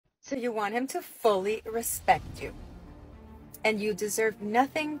So you want him to fully respect you. And you deserve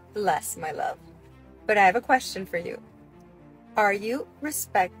nothing less, my love. But I have a question for you. Are you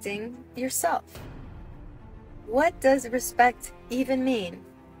respecting yourself? What does respect even mean?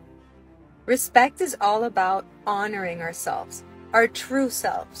 Respect is all about honoring ourselves, our true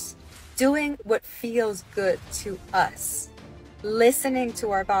selves, doing what feels good to us, listening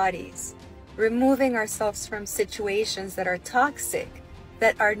to our bodies, removing ourselves from situations that are toxic,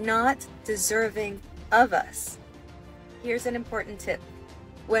 that are not deserving of us. Here's an important tip.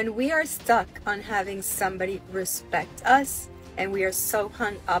 When we are stuck on having somebody respect us, and we are so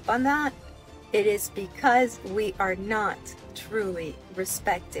hung up on that, it is because we are not truly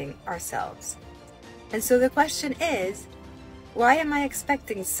respecting ourselves. And so the question is, why am I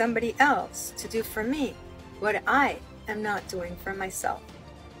expecting somebody else to do for me what I am not doing for myself?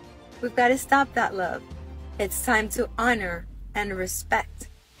 We've got to stop that, love. It's time to honor and respect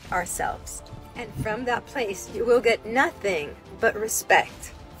ourselves. And from that place, you will get nothing but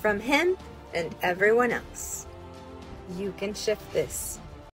respect from him and everyone else. You can shift this.